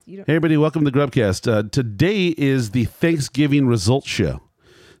You don't. Hey, everybody, welcome to the Grubcast. Today is the Thanksgiving results show.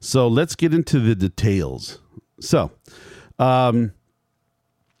 So let's get into the details. So, what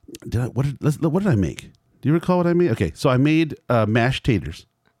did I make? Do you recall what I made? Okay, so I made mashed taters.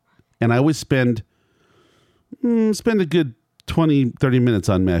 And I always spend a good 20, 30 minutes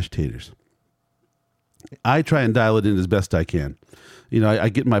on mashed taters. I try and dial it in as best I can. You know, I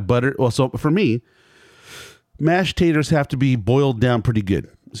get my butter. Well, so for me, mashed taters have to be boiled down pretty good.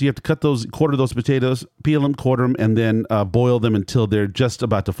 So you have to quarter those potatoes, peel them, quarter them, and then boil them until they're just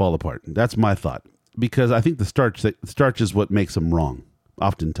about to fall apart. That's my thought, because I think the starch is what makes them wrong.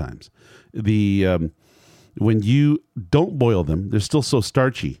 Oftentimes, when you don't boil them, they're still so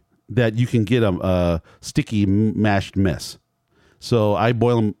starchy that you can get a sticky mashed mess. So I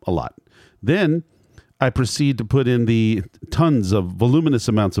boil them a lot. Then I proceed to put in the tons of voluminous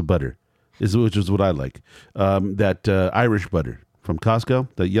amounts of butter, which is what I like. That Irish butter from Costco,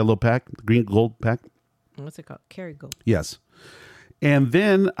 the yellow pack, the green gold pack. What's it called? Kerrygold. Yes. And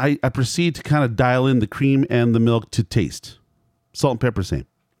then I proceed to kind of dial in the cream and the milk to taste. Salt and pepper, same.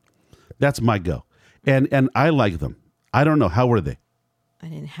 That's my go. And I like them. I don't know. How were they? I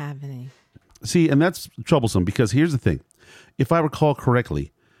didn't have any. See, and that's troublesome, because here's the thing. If I recall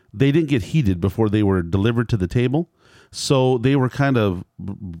correctly, they didn't get heated before they were delivered to the table. So they were kind of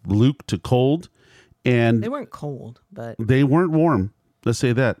luke to cold. And they weren't cold, but they weren't warm. Let's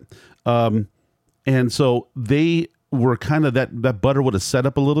say that. And so they were kind of that butter would have set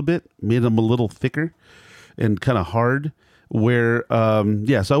up a little bit, made them a little thicker and kind of hard. Where,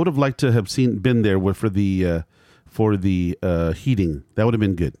 so I would have liked to have been there for the heating. That would have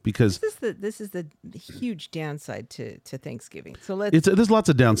been good, because this is the huge downside to Thanksgiving. So there's lots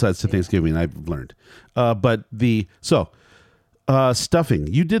of downsides to Thanksgiving, I've learned. Stuffing.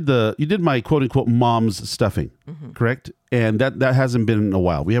 You did my quote unquote mom's stuffing, correct? And that hasn't been in a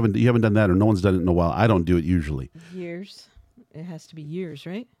while. You haven't done that, or no one's done it in a while. I don't do it usually. Years. It has to be years,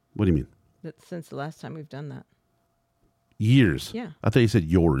 right? What do you mean? Since the last time we've done that. Years. Yeah. I thought you said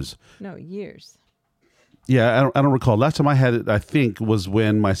yours. No, years. Yeah, I don't recall. Last time I had it, I think, was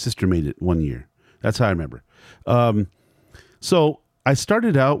when my sister made it one year. That's how I remember. So I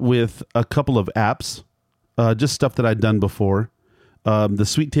started out with a couple of apps, just stuff that I'd done before. The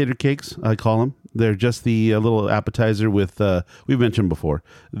sweet tater cakes, I call them. They're just the little appetizer with, we've mentioned before,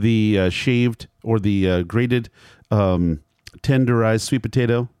 the shaved or the grated tenderized sweet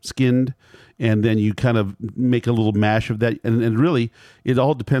potato, skinned, and then you kind of make a little mash of that. And really, it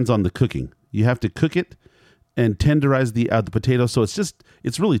all depends on the cooking. You have to cook it and tenderize the potato, so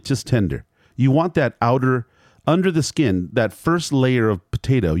it's really just tender. You want that outer, under the skin, that first layer of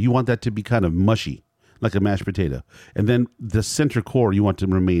potato, you want that to be kind of mushy, like a mashed potato. And then the center core, you want to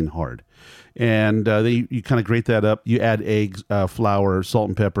remain hard. And you kind of grate that up. You add eggs, flour, salt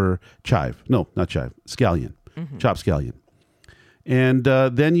and pepper, chive. No, not chive, scallion, chopped scallion. And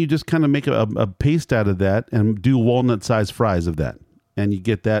then you just kind of make a paste out of that and do walnut-sized fries of that. And you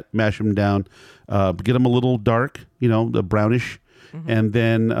get that, mash them down, get them a little dark, the brownish, and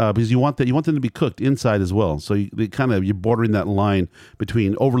then because you want them to be cooked inside as well. So you're bordering that line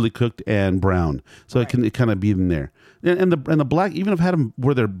between overly cooked and brown. So right. It kind of be in there. And the black, even if I've had them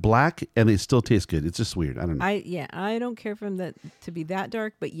where they're black and they still taste good. It's just weird. I don't know. I don't care for them to be that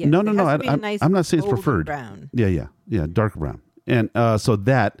dark, but yes. No. I'm not saying it's preferred. Brown. Yeah, dark brown. And so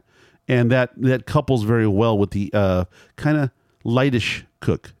that couples very well with the kind of lightish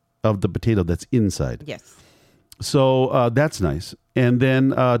cook of the potato that's inside. Yes. So that's nice. And then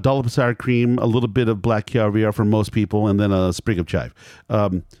dollop of sour cream, a little bit of black caviar for most people, and then a sprig of chive.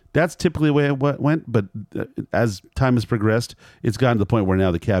 That's typically the way it went, but as time has progressed, it's gotten to the point where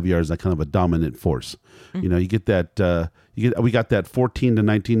now the caviar is like kind of a dominant force. You get that. We got that $14 to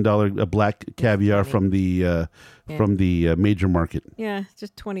 $19 black caviar from the major market. Yeah,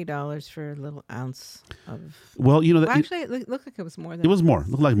 just $20 for a little ounce of. Well, actually, it looked like it was more than. It was more. It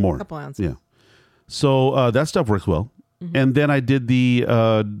looked like more. A couple ounces. Yeah. So that stuff works well. And then I did the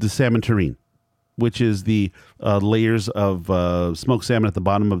salmon terrine, which is the layers of smoked salmon at the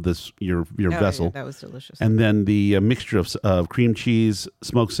bottom of your vessel. Yeah, that was delicious. And then the mixture of cream cheese,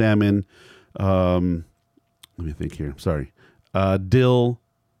 smoked salmon. Let me think here. Sorry, dill.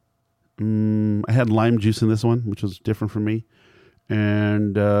 I had lime juice in this one, which was different for me,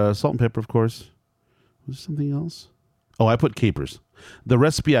 and salt and pepper, of course. Was there something else? Oh, I put capers. The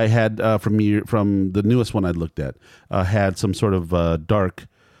recipe I had from the newest one I looked at had some sort of dark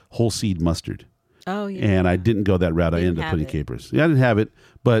whole seed mustard. Oh, yeah. And I didn't go that route. I ended up putting capers. Yeah, I didn't have it,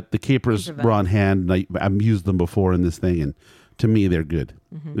 but the capers were on hand, and I've used them before in this thing, and to me, they're good.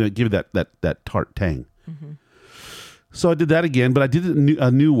 They give it that tart tang. So I did that again, but I did it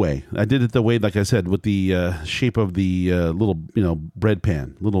a new way. I did it the way, like I said, with the shape of the little, bread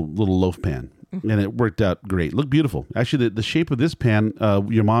pan, little loaf pan, and it worked out great. Looked beautiful. Actually, the shape of this pan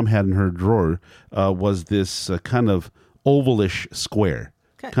your mom had in her drawer was this kind of ovalish square,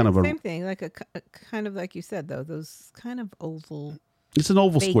 kind of same thing, like a kind of like you said though, those kind of oval. It's an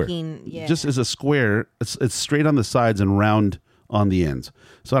oval square, yeah. just as a square. It's straight on the sides and round on the ends.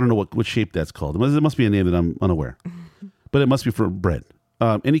 So I don't know what shape that's called. It must be a name that I'm unaware. But it must be for bread.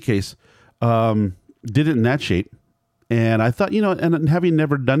 Any case, did it in that shape, and I thought, and having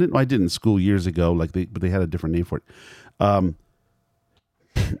never done it, I did in school years ago, but they had a different name for it.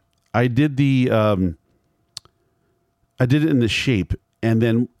 I did I did it in the shape, and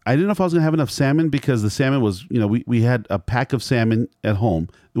then I didn't know if I was going to have enough salmon because the salmon was, we had a pack of salmon at home.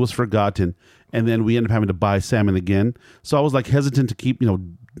 It was forgotten, and then we ended up having to buy salmon again. So I was like hesitant to keep,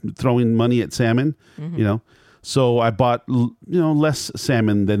 throwing money at salmon, So I bought, less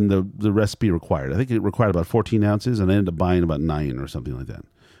salmon than the recipe required. I think it required about 14 ounces, and I ended up buying about 9 or something like that,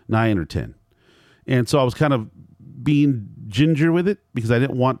 9 or 10. And so I was kind of being ginger with it because I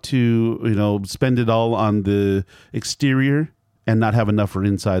didn't want to, spend it all on the exterior and not have enough for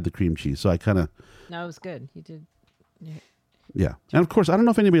inside the cream cheese. So I kind of... No, it was good. You did... Yeah. And of course, I don't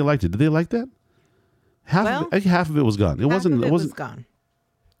know if anybody liked it. Did they like that? Half of it was gone. It wasn't gone.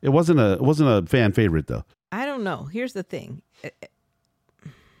 It wasn't a fan favorite though. I don't know. Here's the thing.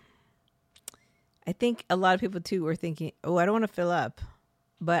 I think a lot of people too were thinking, "Oh, I don't want to fill up,"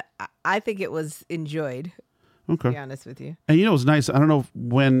 but I think it was enjoyed. Okay. To be honest with you. And it was nice. I don't know if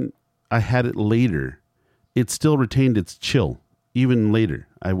when I had it later, it still retained its chill even later.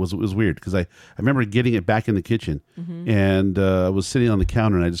 It was weird because I remember getting it back in the kitchen and I was sitting on the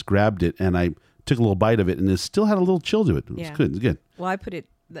counter and I just grabbed it and I took a little bite of it and it still had a little chill to it. It was good. It was good. Well, I put it.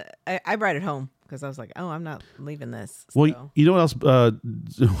 I brought it home because I was like, "Oh, I'm not leaving this." Well, so. you know what else?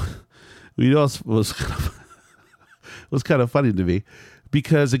 Was kind of funny to me,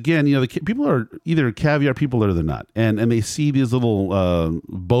 because again, the people are either caviar people or they're not, and they see these little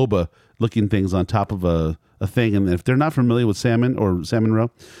boba looking things on top of a thing, and if they're not familiar with salmon or salmon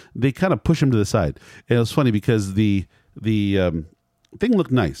roe, they kind of push them to the side. And it was funny because the thing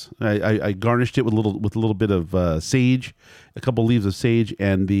looked nice. I garnished it with a little bit of sage, a couple leaves of sage,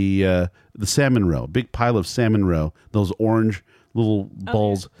 and the salmon roe, big pile of salmon roe, those orange little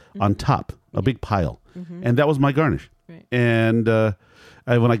balls on top, a big pile, and that was my garnish. Right. And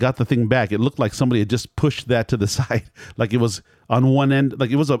when I got the thing back, it looked like somebody had just pushed that to the side, like it was on one end,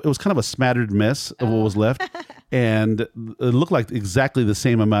 like it was kind of a smattered mess of what was left, and it looked like exactly the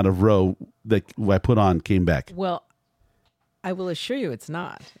same amount of roe that I put on came back. Well, I will assure you it's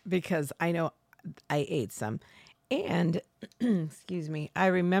not, because I know I ate some. And, excuse me, I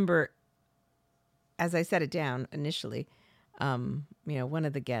remember as I set it down initially, one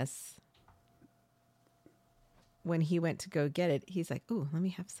of the guests, when he went to go get it, he's like, "Ooh, let me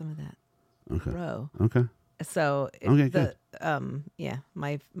have some of that roe." Okay. So the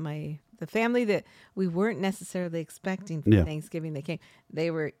family that we weren't necessarily expecting for Thanksgiving, they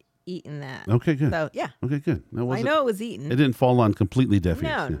were eating that. Okay, good. So yeah. Okay, good. I know it was eaten. It didn't fall on completely deaf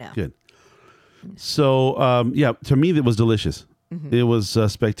ears. No. Good. So to me that was delicious. It was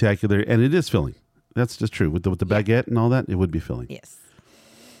spectacular, and it is filling. That's just true with the baguette and all that. It would be filling. Yes.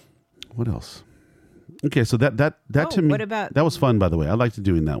 What else? Okay, so that to me, what about that was fun. By the way, I liked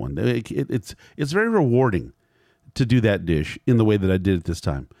doing that one. It's very rewarding to do that dish in the way that I did it this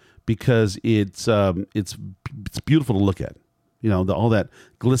time, because it's beautiful to look at. All that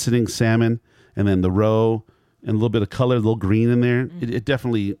glistening salmon, and then the roe, and a little bit of color, a little green in there. It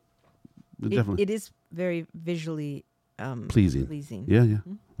definitely. It is very visually pleasing. Yeah,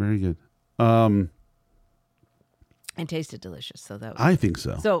 very good. And tasted delicious. So that was I think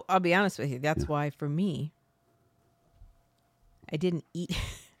so. So I'll be honest with you. That's why for me, I didn't eat.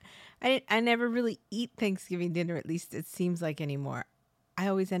 I never really eat Thanksgiving dinner. At least it seems like anymore. I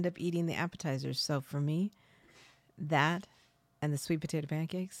always end up eating the appetizers. So for me, that and the sweet potato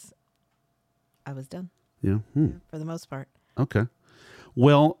pancakes, I was done. Yeah. For the most part. Okay.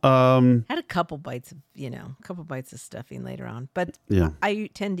 Well, had a couple bites of stuffing later on, but I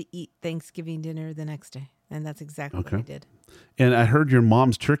tend to eat Thanksgiving dinner the next day, and that's exactly what I did. And I heard your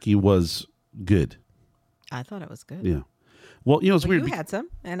mom's turkey was good. I thought it was good. Yeah. Well, it's weird. You had some,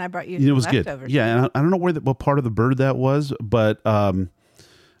 and I brought you. It was leftovers. good. Yeah, and I don't know what part of the bird that was, but I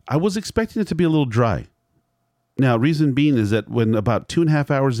was expecting it to be a little dry. Now, reason being is that when about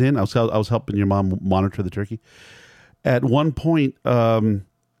 2.5 hours in, I was helping your mom monitor the turkey. At one point, I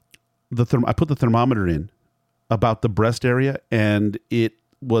put the thermometer in about the breast area, and it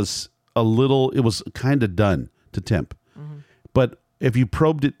was kind of done to temp. But if you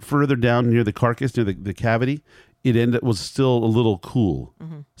probed it further down near the carcass, near the cavity, was still a little cool.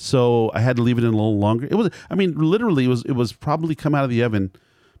 So I had to leave it in a little longer. It was, I mean, literally, it was probably come out of the oven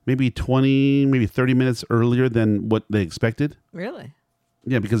maybe 20, maybe 30 minutes earlier than what they expected. Really?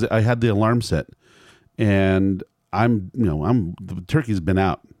 Yeah, because I had the alarm set, and the turkey's been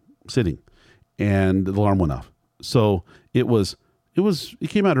out sitting, and the alarm went off. So it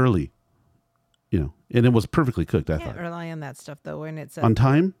came out early, and it was perfectly cooked. I Can't thought. rely on that stuff though. When it's On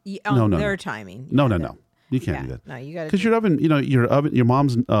time? No. their timing. No. You can't Yeah, do that. no, you got to. Because your oven, your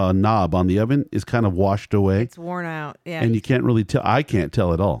mom's knob on the oven is kind of washed away, It's worn out. Yeah, and you can't really tell. I can't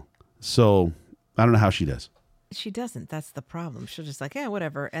tell at all. So I don't know how she does. she doesn't. That's the problem. She'll just like, yeah,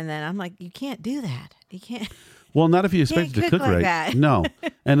 whatever. And then I'm like, you can't do that. You can't. Well, not if you expect it to cook cook like right. that. No,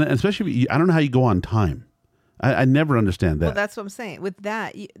 and especially I don't know how you go on time. I never understand that. Well, that's what I'm saying. With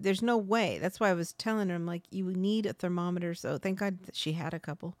that, there's no way. That's why I was telling her, I'm like, you need a thermometer. So thank God that she had a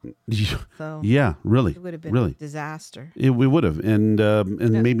couple. So Yeah, really, it would have been really. a disaster. We would have, and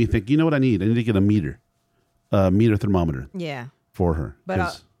made me think. You know what I need? I need to get a meter thermometer Yeah, for her. but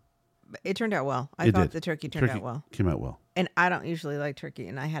 'cause it turned out well. I it thought did. the turkey turned out well. Came out well. And I don't usually like turkey.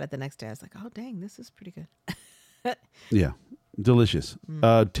 And I had it the next day. I was like, oh, dang, this is pretty good. Yeah, delicious,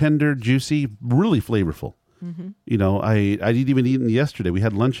 tender, juicy, really flavorful. I didn't even eat it yesterday. We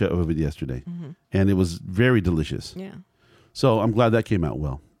had lunch of it yesterday, and it was very delicious. Yeah. So I'm glad that came out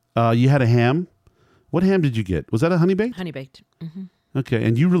well. You had a ham. What ham did you get? Was that a honey baked? Honey baked. Okay,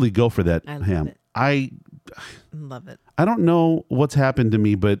 and you really go for that I love ham. it. I Love it. don't know what's happened to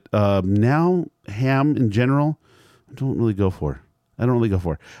me, but now ham in general, I don't really go for. In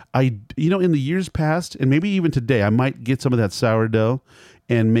the years past, and maybe even today, I might get some of that sourdough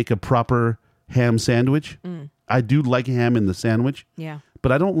and make a proper ham sandwich. I do like ham in the sandwich, Yeah.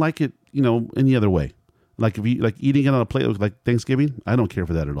 but I don't like it, any other way. Like if you like eating it on a plate like Thanksgiving, I don't care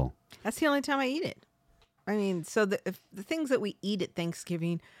for that at all. That's the only time I eat it. I mean, so if the things that we eat at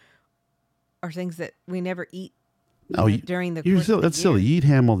Thanksgiving are things that we never eat during the course of the That's year. silly. You eat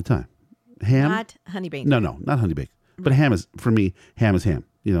ham all the time. Ham? Not honey baked. No, not honey baked. But ham is, for me, ham is ham.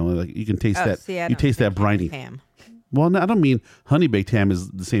 Like you can taste that. See, I you don't taste that think briny. ham. Well, no, I don't mean honey baked ham is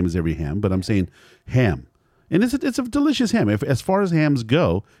the same as every ham, but I'm saying ham, and it's a delicious ham. As far as hams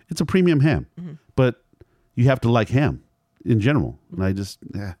go, it's a premium ham. But you have to like ham in general, and I just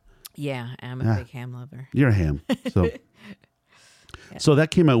Yeah, I'm a big ham lover. you're a ham. So so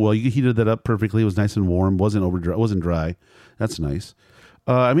that came out well. You heated that up perfectly. It was nice and warm. Wasn't dry. That's nice.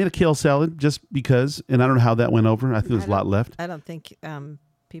 I made a kale salad just because, and I don't know how that went over. I think there's a lot left. I don't think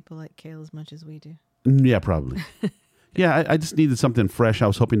people like kale as much as we do. Yeah, probably. Yeah, I just needed something fresh. I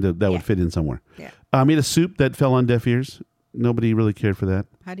was hoping that would fit in somewhere. Yeah. I made a soup that fell on deaf ears. Nobody really cared for that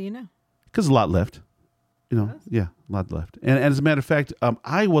How do you know? because a lot left. Yeah, a lot left. And as a matter of fact,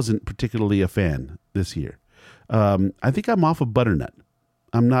 I wasn't particularly a fan this year. I think I'm off of butternut.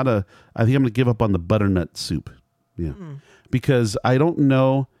 I think I'm going to give up on the butternut soup. Yeah. Because I don't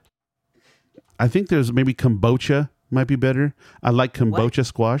know. I think there's maybe kombucha might be better. I like kombucha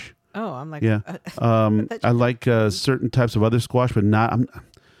squash. Oh, I'm like, Yeah. I like certain types of other squash, but not.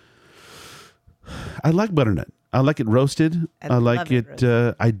 I like butternut. I like it roasted. I like love it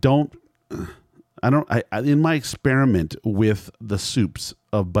it. In my experiment with the soups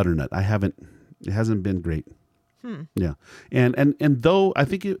of butternut, it hasn't been great. Yeah. And though I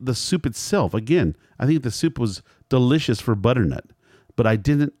think the soup itself, again, I think the soup was delicious for butternut, but I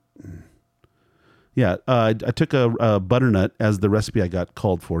didn't. Yeah, I took a butternut as the recipe I got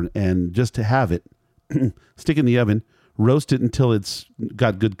called for, and just to have it, stick it in the oven, roast it until it's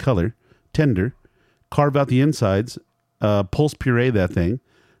got good color, tender, carve out the insides, pulse puree that thing,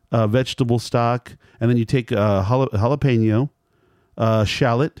 vegetable stock, and then you take jalapeno,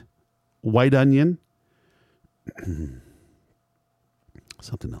 shallot, white onion,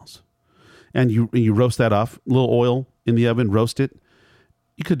 something else, and you roast that off. A little oil in the oven, roast it.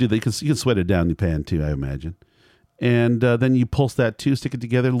 You could do that. You can sweat it down in the pan too, I imagine. And then you pulse that too, stick it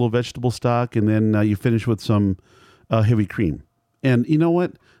together, a little vegetable stock, and then you finish with some heavy cream. And you know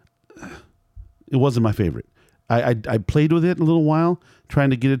what? It wasn't my favorite. I played with it a little while, trying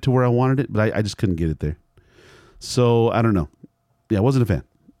to get it to where I wanted it, but I just couldn't get it there. So I don't know. Yeah, I wasn't a fan.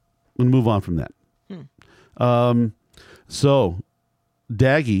 I'm going to move on from that. So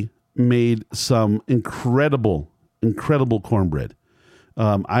Daggy made some incredible cornbread.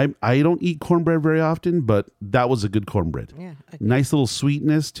 I don't eat cornbread very often, but that was a good cornbread. Yeah. Okay. Nice little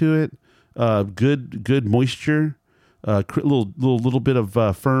sweetness to it. Good moisture. Little bit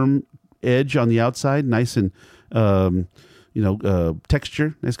of firm edge on the outside. Nice and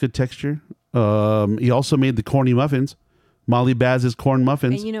texture. Nice good texture. He also made the corny muffins. Molly Baz's corn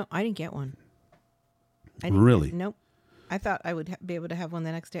muffins. And I didn't get one. Really? Nope. I thought I would be able to have one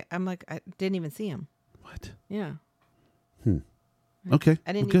the next day. I'm like, I didn't even see them. What? Yeah. Okay.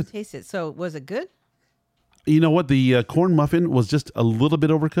 I didn't well, even taste it. So was it good? You know what? The corn muffin was just a little bit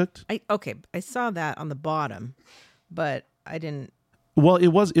overcooked. I saw that on the bottom, but I didn't. Well, it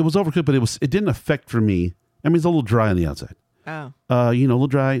was overcooked, but it didn't affect for me. I mean, it's a little dry on the outside. Oh. A little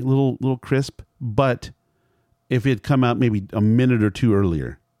dry, little crisp. But if it had come out maybe a minute or two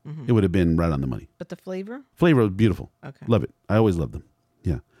earlier, it would have been right on the money. But the flavor? Flavor was beautiful. Okay. Love it. I always love them.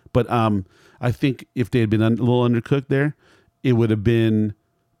 Yeah. But I think if they had been a little undercooked there, it would have been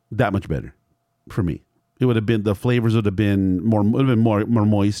that much better for me. It would have been, the flavors would have been more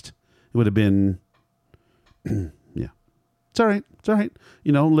moist. It would have been, yeah. It's all right. It's all right.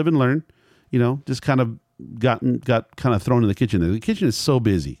 Live and learn. Just kind of got kind of thrown in the kitchen there. The kitchen is so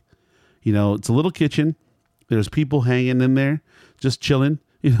busy. It's a little kitchen. There's people hanging in there, just chilling.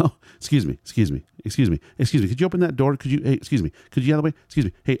 Excuse me. Could you open that door? Hey, excuse me. Could you get out of the way? Excuse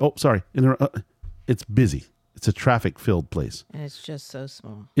me. Hey, oh, sorry. It's busy. It's a traffic-filled place. And it's just so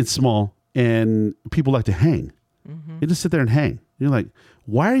small. It's small, and people like to hang. They just sit there and hang. You're like,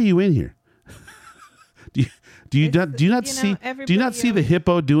 why are you in here? Do you not see the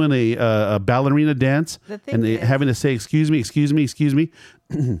hippo doing a ballerina dance and having to say excuse me?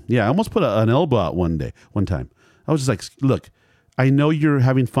 Yeah, I almost put an elbow out one time. I was just like, look, I know you're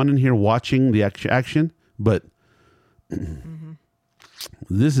having fun in here watching the action, but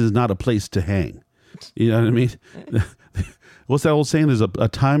this is not a place to hang. You know what I mean? What's that old saying? There's a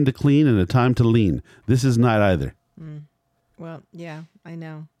time to clean and a time to lean. This is not either. Well, yeah, I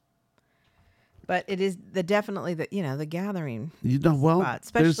know. But it is definitely the gathering spot,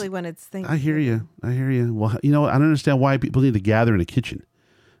 especially when it's Thanksgiving. I hear you. Well, I don't understand why people need to gather in a kitchen.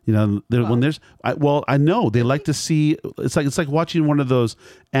 When there's, I know they like to see. It's like watching one of those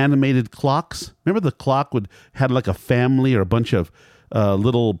animated clocks. Remember the clock had like a family or a bunch of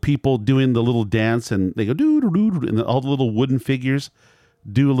little people doing the little dance, and they go doo doo doo, and all the little wooden figures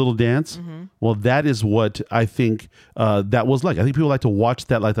do a little dance. Well, that is what I think that was like. I think people like to watch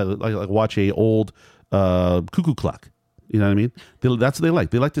that, like watch a old cuckoo clock. You know what I mean? That's what they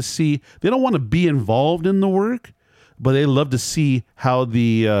like. They like to see. They don't want to be involved in the work, but they love to see how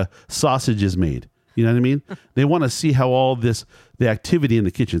the sausage is made. You know what I mean? They want to see how all the activity in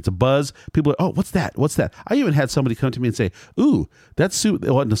the kitchen. It's a buzz. People are, oh, what's that? What's that? I even had somebody come to me and say, ooh, that soup.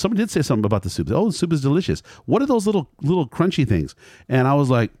 Well, somebody did say something about the soup. Oh, the soup is delicious. What are those little crunchy things? And I was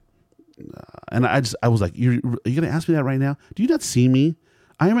like, I was like, are you going to ask me that right now? Do you not see me?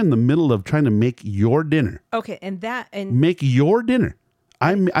 I am in the middle of trying to make your dinner. Okay, and make your dinner.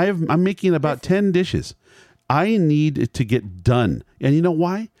 I'm making about 10 dishes. I need it to get done. And you know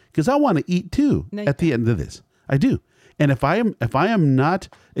why? Because I want to eat too at the end of this. I do. And if I am not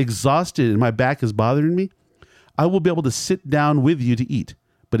exhausted and my back is bothering me, I will be able to sit down with you to eat.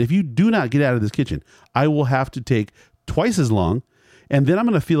 But if you do not get out of this kitchen, I will have to take twice as long, and then I'm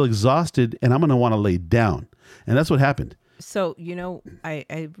going to feel exhausted and I'm going to want to lay down. And that's what happened. So,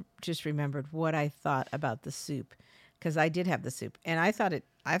 I just remembered what I thought about the soup, because I did have the soup and I thought it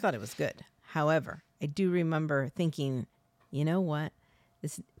was good. However, I do remember thinking, you know what?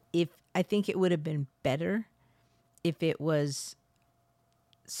 I think it would have been better if it was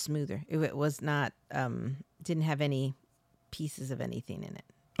smoother. If it was not didn't have any pieces of anything in it.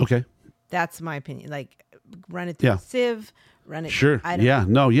 Okay. That's my opinion. Like, run it through a sieve, run it. Sure.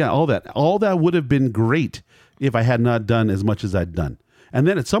 All that would have been great if I had not done as much as I'd done. And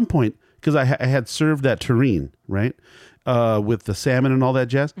then at some point, because I had served that terrine, right, with the salmon and all that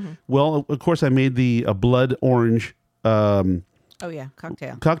jazz. Well, of course, I made the blood orange.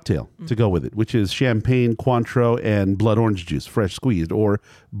 Cocktail to go with it, which is champagne, Cointreau, and blood orange juice, fresh squeezed, or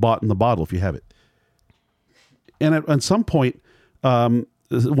bought in the bottle if you have it. And at some point, one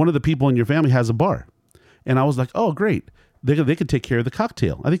of the people in your family has a bar. And I was like, oh, great. They could take care of the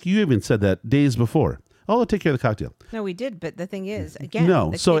cocktail. I think you even said that days before. Oh, they'll take care of the cocktail. No, we did. But the thing is, again,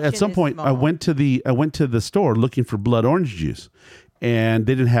 no. So at some point, I went to the store looking for blood orange juice. And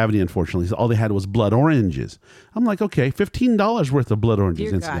they didn't have any, unfortunately. So all they had was blood oranges. I'm like, okay, $15 worth of blood oranges.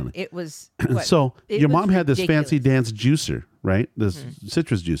 Dear incidentally. God, it was. So your mom had this ridiculous. fancy dance juicer, right? This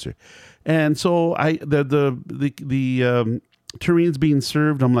citrus juicer, and so the terrine's being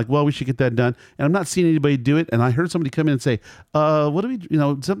served. I'm like, well, we should get that done. And I'm not seeing anybody do it. And I heard somebody come in and say, "What do we?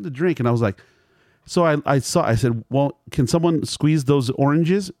 Something to drink?" And I was like. So I said, well, can someone squeeze those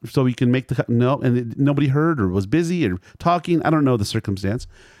oranges so we can make no, and nobody heard or was busy or talking. I don't know the circumstance.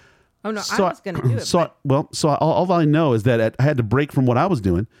 Oh no, I was going to do it. So all I know is that I had to break from what I was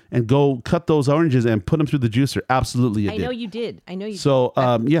doing and go cut those oranges and put them through the juicer. Absolutely, I know you did. I know you. So,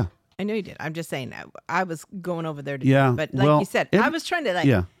 did. yeah. I know you did. I'm just saying, I was going over there to Yeah, do it. But like you said, I was trying to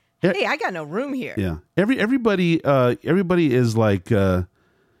yeah. Hey, I got no room here. Yeah. Everybody is like, yeah.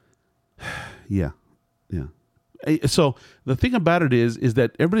 So the thing about it is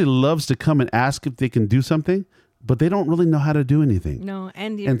that everybody loves to come and ask if they can do something, but they don't really know how to do anything. No,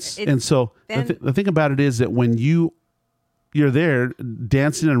 and so the thing about it is that when you're there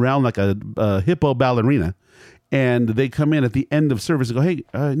dancing around like a hippo ballerina, and they come in at the end of service and go, "Hey,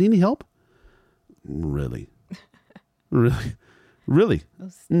 need any help?" Really, really.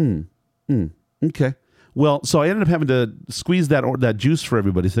 Okay. Well, so I ended up having to squeeze that juice for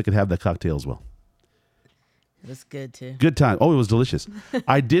everybody so they could have that cocktail as well. It was good too. Good time. Oh, it was delicious.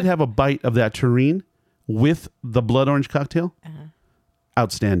 I did have a bite of that terrine with the blood orange cocktail. Uh-huh.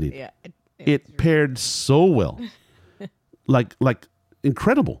 Outstanding. Yeah, it paired so well, like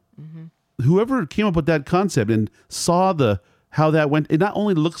incredible. Mm-hmm. Whoever came up with that concept and saw how that went, it not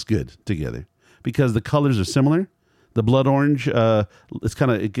only looks good together because the colors are similar. The blood orange,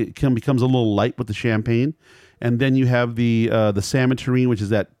 becomes a little light with the champagne, and then you have the salmon terrine, which is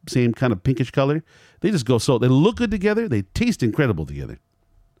that same kind of pinkish color. They just go they look good together. They taste incredible together.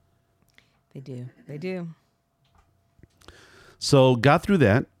 They do. So got through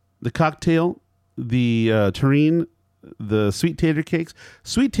that. The cocktail, the terrine, the sweet tater cakes.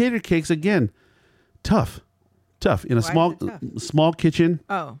 Sweet tater cakes again, tough in a small kitchen.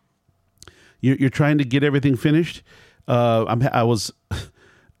 Oh. You're trying to get everything finished. I was,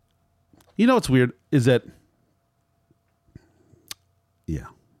 you know, what's weird is that, yeah,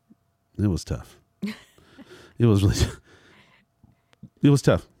 it was tough. It was really, it was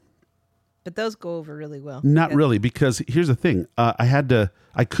tough. But those go over really well. Not really, because here's the thing. I had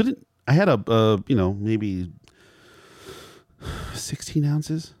maybe 16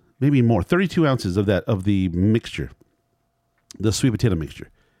 ounces, maybe more, 32 ounces of the mixture, the sweet potato mixture.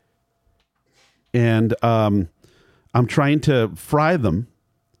 And I'm trying to fry them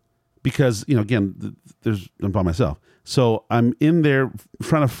because, again, I'm by myself. So I'm in there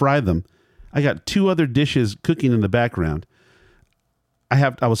trying to fry them. I got two other dishes cooking in the background.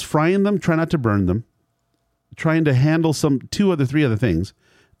 I was frying them, trying not to burn them, trying to handle three other things.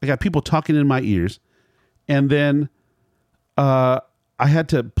 I got people talking in my ears. And then I had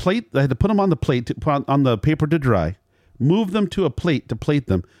to put them on the plate, on the paper to dry, move them to a plate to plate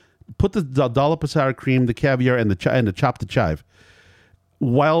them, put the dollop of sour cream, the caviar, and the chopped chive,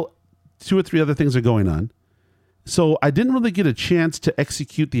 while two or three other things are going on. So I didn't really get a chance to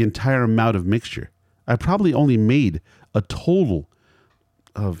execute the entire amount of mixture. I probably only made a total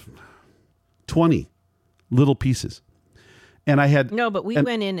of 20 little pieces. And I had but we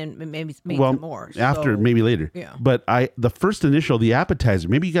went in and maybe made some more. After, maybe later. Yeah. But the first initial, the appetizer,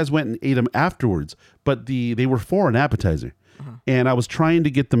 maybe you guys went and ate them afterwards, but they were for an appetizer. Uh-huh. And I was trying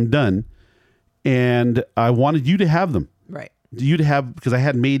to get them done, and I wanted you to have them. Right. You to have, because I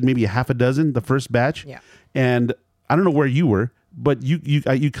had made maybe a half a dozen the first batch. Yeah. And I don't know where you were, but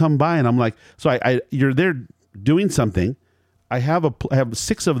you come by, and I'm like, so you're there doing something. I have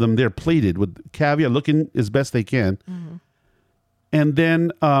 6 of them there plated with caviar, looking as best they can. Mm-hmm. And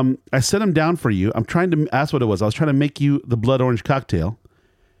then I set them down for you. I'm trying to ask what it was. I was trying to make you the blood orange cocktail.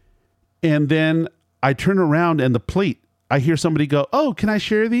 And then I turn around, and the plate, I hear somebody go, "Oh, can I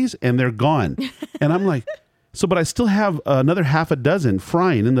share these?" And they're gone. And I'm like, but I still have another half a dozen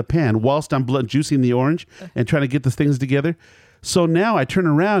frying in the pan whilst I'm juicing the orange and trying to get the things together. So now I turn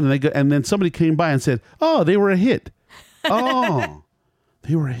around, and then somebody came by and said, "Oh, they were a hit." Oh,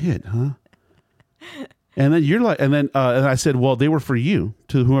 they were a hit, huh? And then you're like, and I said, "Well, they were for you,"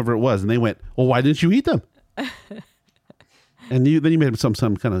 to whoever it was, and they went, "Well, why didn't you eat them?" And then you made some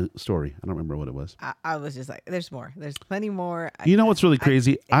kind of story. I don't remember what it was. I was just like, "There's more. There's plenty more." You know what's really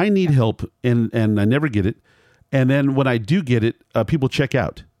crazy? I need help, and I never get it. And then when I do get it, people check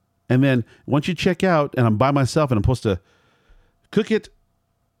out. And then once you check out, and I'm by myself, and I'm supposed to cook it,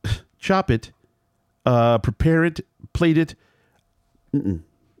 chop it, prepare it, plate it. It's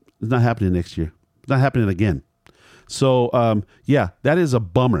not happening next year. It's not happening again. So, that is a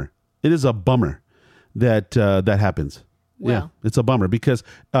bummer. It is a bummer that that happens. Well, yeah, it's a bummer because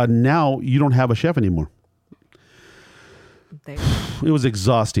now you don't have a chef anymore. It was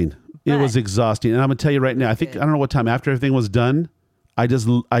exhausting. It was exhausting. And I'm going to tell you right now, I don't know what time after everything was done, I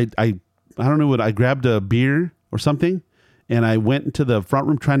don't know what, I grabbed a beer or something, and I went into the front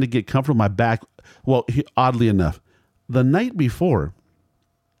room trying to get comfortable. My back, well, oddly enough, the night before,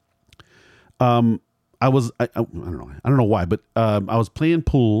 I don't know why, but I was playing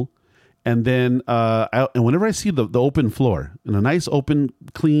pool, And then, and whenever I see the open floor and a nice open,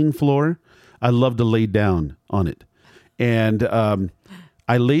 clean floor, I love to lay down on it. And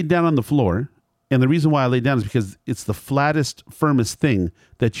I laid down on the floor. And the reason why I laid down is because it's the flattest, firmest thing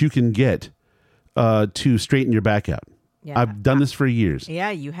that you can get to straighten your back out. Yeah. I've done this for years.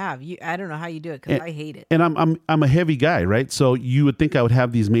 Yeah, you have. I don't know how you do it because I hate it. And I'm a heavy guy, right? So you would think I would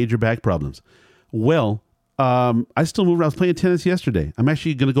have these major back problems. Well, I still move around. I was playing tennis yesterday. I'm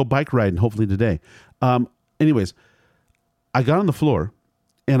actually going to go bike riding hopefully today. Anyways, I got on the floor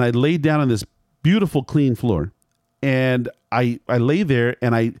and I laid down on this beautiful, clean floor. And I lay there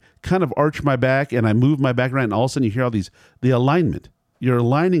and I kind of arch my back and I move my back around. And all of a sudden you hear all the alignment. You're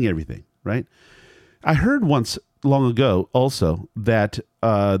aligning everything, right? I heard once long ago also that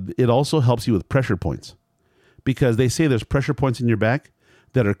it also helps you with pressure points, because they say there's pressure points in your back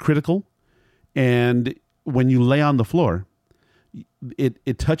that are critical. And when you lay on the floor,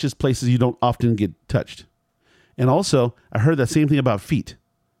 it touches places you don't often get touched. And also, I heard that same thing about feet.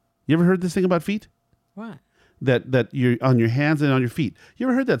 You ever heard this thing about feet? What? That you're on your hands and on your feet. You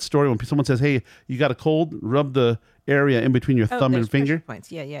ever heard that story when someone says, "Hey, you got a cold? Rub the area in between your thumb and finger."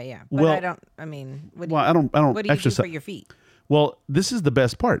 Points. Yeah. But Well, I don't. I mean, what do I don't what do you exercise. do for your feet? Well, this is the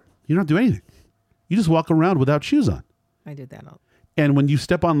best part. You don't do anything. You just walk around without shoes on. I do that all. And when you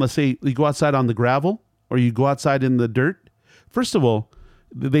step on, let's say you go outside on the gravel or you go outside in the dirt, first of all,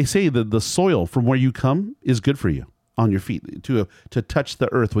 they say that the soil from where you come is good for you on your feet, to touch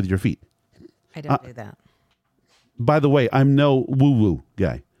the earth with your feet. I don't do that. By the way, I'm no woo-woo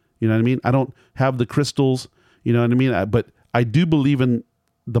guy. You know what I mean? I don't have the crystals, you know what I mean? But I do believe in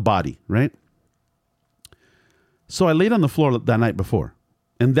the body, right? So I laid on the floor that night before,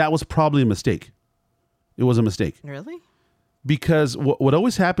 and that was probably a mistake. It was a mistake. Really? Because what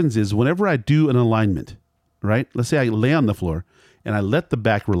always happens is whenever I do an alignment, right? Let's say I lay on the floor and I let the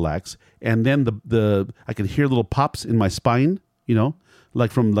back relax, and then I can hear little pops in my spine, you know,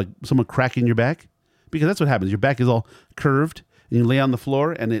 like from like someone cracking your back. Because that's what happens. Your back is all curved, and you lay on the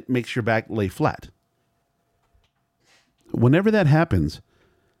floor, and it makes your back lay flat. Whenever that happens,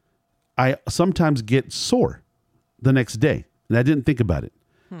 I sometimes get sore the next day, and I didn't think about it.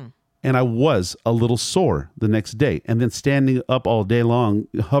 And I was a little sore the next day, and then standing up all day long,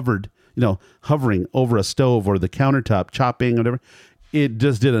 hovering over a stove or the countertop, chopping, whatever, it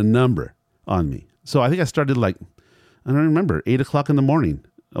just did a number on me. So I think I started I don't remember, 8 o'clock in the morning.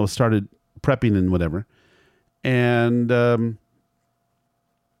 I started prepping and whatever. And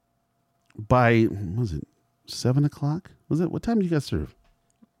by, was it 7 o'clock? What time did you guys serve?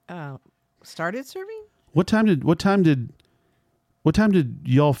 Started serving? What time did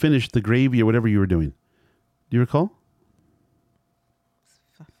y'all finish the gravy or whatever you were doing? Do you recall?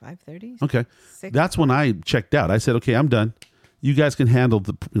 5:30. Okay. 6. That's when I checked out. I said, okay, I'm done. You guys can handle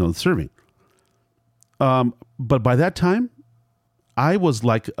the serving. But by that time, I was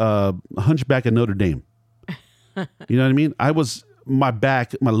like a hunchback of Notre Dame. You know what I mean?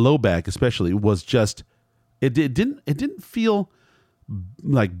 My low back especially was just, it didn't feel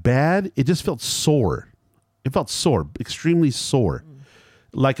like bad. It just felt sore. It felt sore, extremely sore.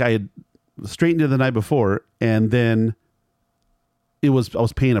 Like I had straightened it the night before, and then I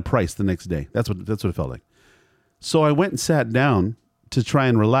was paying a price the next day. That's what it felt like. So I went and sat down to try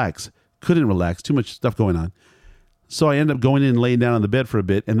and relax. Couldn't relax, too much stuff going on. So I ended up going in and laying down on the bed for a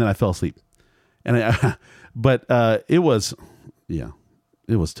bit, and then I fell asleep. And but it was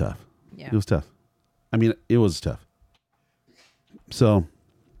tough. Yeah. It was tough. I mean, it was tough. So,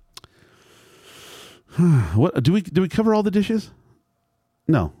 what do we cover all the dishes?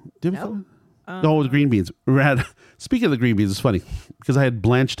 No. Did we No. cover? The green beans. Speaking of the green beans, it's funny because I had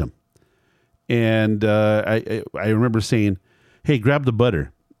blanched them, and I remember saying, "Hey, grab the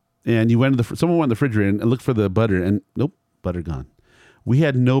butter." And someone went in the refrigerator and looked for the butter, and nope, butter gone. We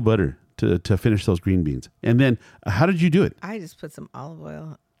had no butter to finish those green beans. And then, how did you do it? I just put some olive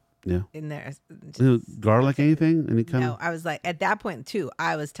oil Yeah, in there. garlic, anything, any kind No, of. I was like, at that point too,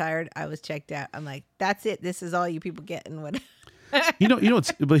 I was tired. I was checked out. I'm like, that's it. This is all you people get. And what? You know.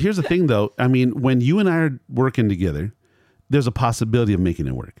 But here's the thing, though. I mean, when you and I are working together, there's a possibility of making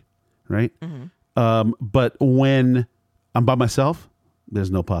it work, right? Mm-hmm. But when I'm by myself,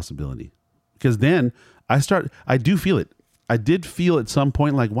 there's no possibility, because then I do feel it. I did feel at some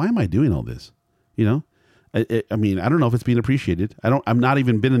point like, why am I doing all this? You know, I mean, I don't know if it's being appreciated. I'm not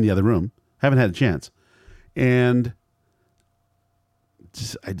even been in the other room. Haven't had a chance. And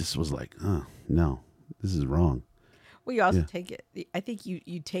I just was like, oh no, this is wrong. Well, you also take it. I think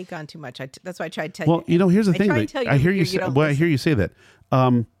you take on too much. That's why I tried to tell you. Well, here's the I thing. try to tell I hear you. you don't I hear you say that.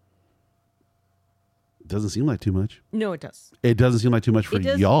 It doesn't seem like too much. No, it does. It doesn't seem like too much for It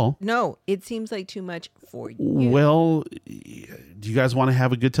does. y'all. No, it seems like too much for you. Well, do you guys want to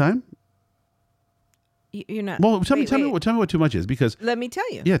have a good time? You're not. Well, tell me wait. what too much is, because Let me tell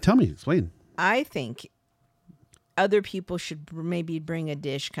you. yeah, tell me, explain. I think other people should maybe bring a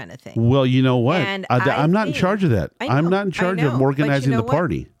dish kind of thing. Well, you know what? And I'm not in think- charge of that. I I'm know, not in I charge know, of but organizing you know the what?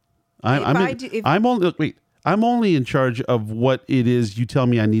 party. If I'm only look, wait. I'm only in charge of what it is you tell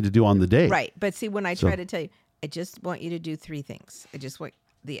me I need to do on the day. Right. But see, when I So- try to tell you, I just want you to do three things. I just want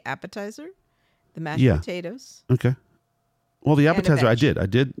the appetizer, the mashed Yeah. potatoes. Okay. Well, the a appetizer I veg.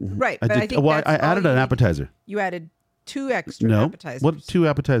 did. Right, I but did. I think Well, that's I all added you an need. appetizer. You added two extra No. appetizers. What 2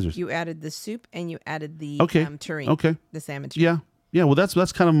 appetizers? You added the soup and you added the Okay. tureen. Okay. The salmon tureen. Yeah. Yeah. Well, that's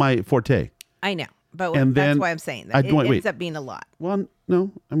kind of my forte. I know. But And that's then why I'm saying that. It wait. ends up being a lot. Well,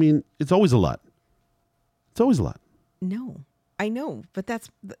 no. I mean, it's always a lot. It's always a lot. No. I know. But that's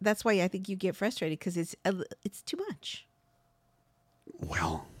why I think you get frustrated because it's too much.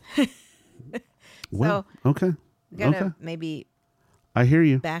 Well. So okay. you gotta Okay. maybe I hear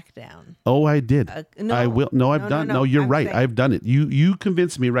you. back down. Oh, I did. No. I will. No, I've No, done. no, No, you're I'm right. saying- I've done it. You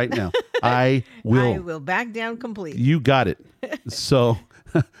convinced me right now. I will. I will back down completely. You got it. So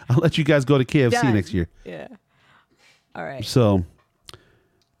I'll let you guys go to KFC Done. next year. Yeah. All right. So,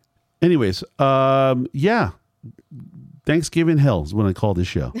 anyways, yeah, Thanksgiving hell is what I call this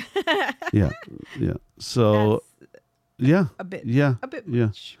show. yeah. So, yeah, A bit. yeah, A bit yeah.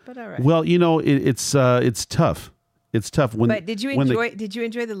 much. But all right. Well, you know, it's tough. It's tough when. But did you when enjoy? Did you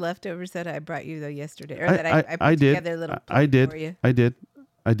enjoy the leftovers that I brought you though yesterday, or I, that I put I did. together a little I plate for you? did.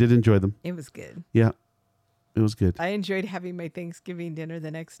 I did enjoy them. It was good. Yeah, it was good. I enjoyed having my Thanksgiving dinner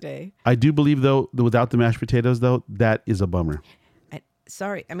the next day. I do believe though, that without the mashed potatoes, though, that is a bummer.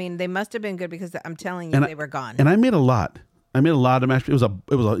 Sorry, I mean they must have been good because I'm telling you And they were gone. And I made a lot. I made a lot of mashed. It was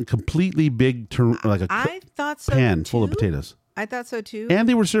a completely big I thought so pan too. full of potatoes, I thought so too. and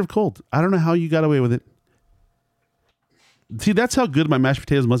they were served cold. I don't know how you got away with it. See, that's how good my mashed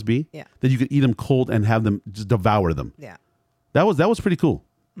potatoes must be. Yeah. That you could eat them cold and have them just devour them. Yeah. That was pretty cool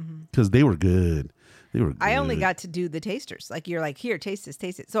because they were good. They were. Good. I only got to do the tasters. Like you're like, here, taste this,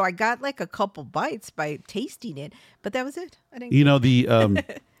 taste it. So I got like a couple bites by tasting it, but that was it. I didn't. You know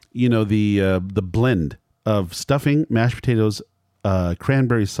the the blend of stuffing, mashed potatoes,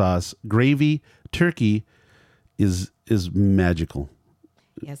 cranberry sauce, gravy, turkey is magical.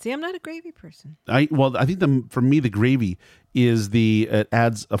 Yeah. See, I'm not a gravy person. I think for me the gravy is it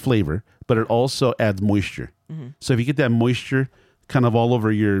adds a flavor, but it also adds moisture. So if you get that moisture kind of all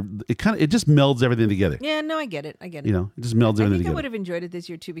over it just melds everything together. Yeah. No, I get it. You know, it just melds I everything think I together. would have enjoyed it this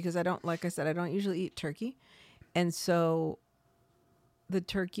year too because I don't, like I said, I don't usually eat turkey, and so the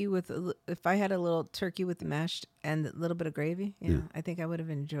turkey if I had a little turkey with the mashed and a little bit of gravy, yeah. I think I would have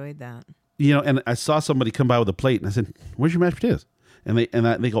enjoyed that. You know, and I saw somebody come by with a plate, and I said, "Where's your mashed potatoes?" And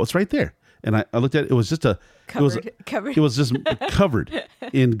they go, "It's right there." And I looked at it; it was just Covered. It was just covered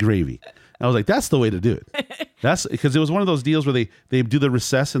in gravy. I was like, "That's the way to do it." That's because it was one of those deals where they do the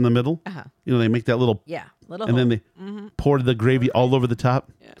recess in the middle. Uh-huh. You know, they make that little Little. and then they pour the gravy all over the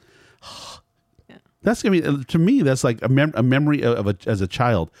top. Yeah. That's to me that's like a memory as a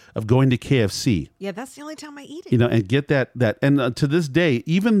child of going to KFC. Yeah, that's the only time I eat it. You know, and get that and to this day,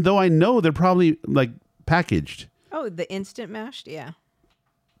 even though I know they're probably like packaged, Oh, the instant mashed, yeah.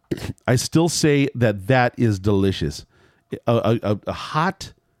 I still say that is delicious. A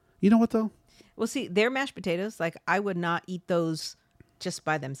hot, you know what though? Well, see, their mashed potatoes, like I would not eat those just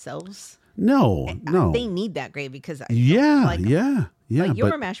by themselves. No. They need that gravy because Yeah, like, yeah. like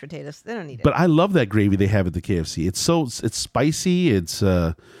your but, mashed potatoes, they don't need it. but I love that gravy they have at the KFC. It's spicy. It's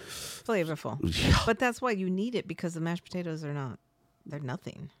Flavorful. But that's why you need it because the mashed potatoes they're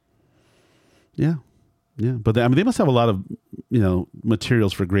nothing. yeah. But they must have a lot of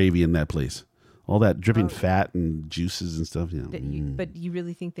materials for gravy in that place. All that dripping fat and juices and stuff. Yeah. But you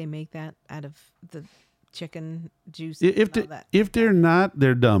really think they make that out of the chicken juice? If they're not,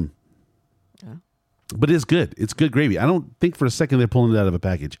 they're dumb. Yeah. But it's good. It's good gravy. I don't think for a second they're pulling it out of a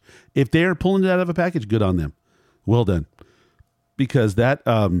package. If they're pulling it out of a package, good on them. Well done. Because that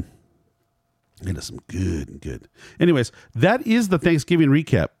it is some good. Anyways, that is the Thanksgiving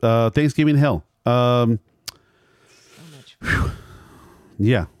recap. Thanksgiving hell. So much fun.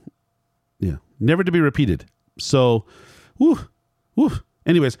 Yeah. Never to be repeated. So, woo.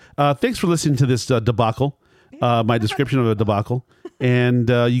 Anyways, thanks for listening to this debacle. My description of a debacle. And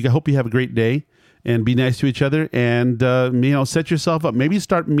I hope you have a great day and be nice to each other and set yourself up. Maybe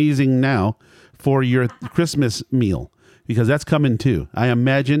start measing now for your Christmas meal because that's coming too. I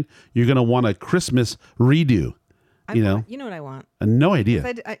imagine you're going to want a Christmas redo You know, You know what I want? no idea.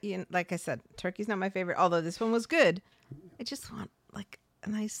 Like I said, turkey's not my favorite. Although this one was good, I just want like a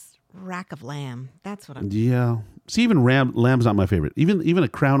nice rack of lamb. That's what I'm. Yeah. See, even lamb's not my favorite. Even a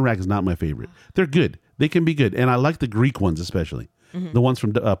crown rack is not my favorite. They're good. They can be good, and I like the Greek ones especially. The ones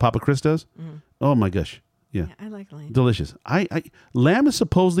from Papa Christo's. Oh my gosh. Yeah, I like lamb. Delicious. Lamb is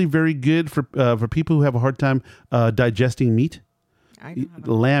supposedly very good for people who have a hard time digesting meat. I don't have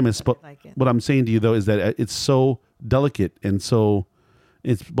a Lamb is like it. what I'm saying to you though is that it's so delicate and so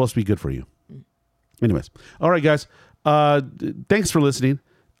it's supposed to be good for you. Anyways, all right, guys. Thanks for listening.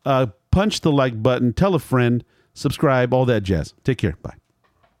 Punch the like button. Tell a friend. Subscribe. All that jazz. Take care. Bye.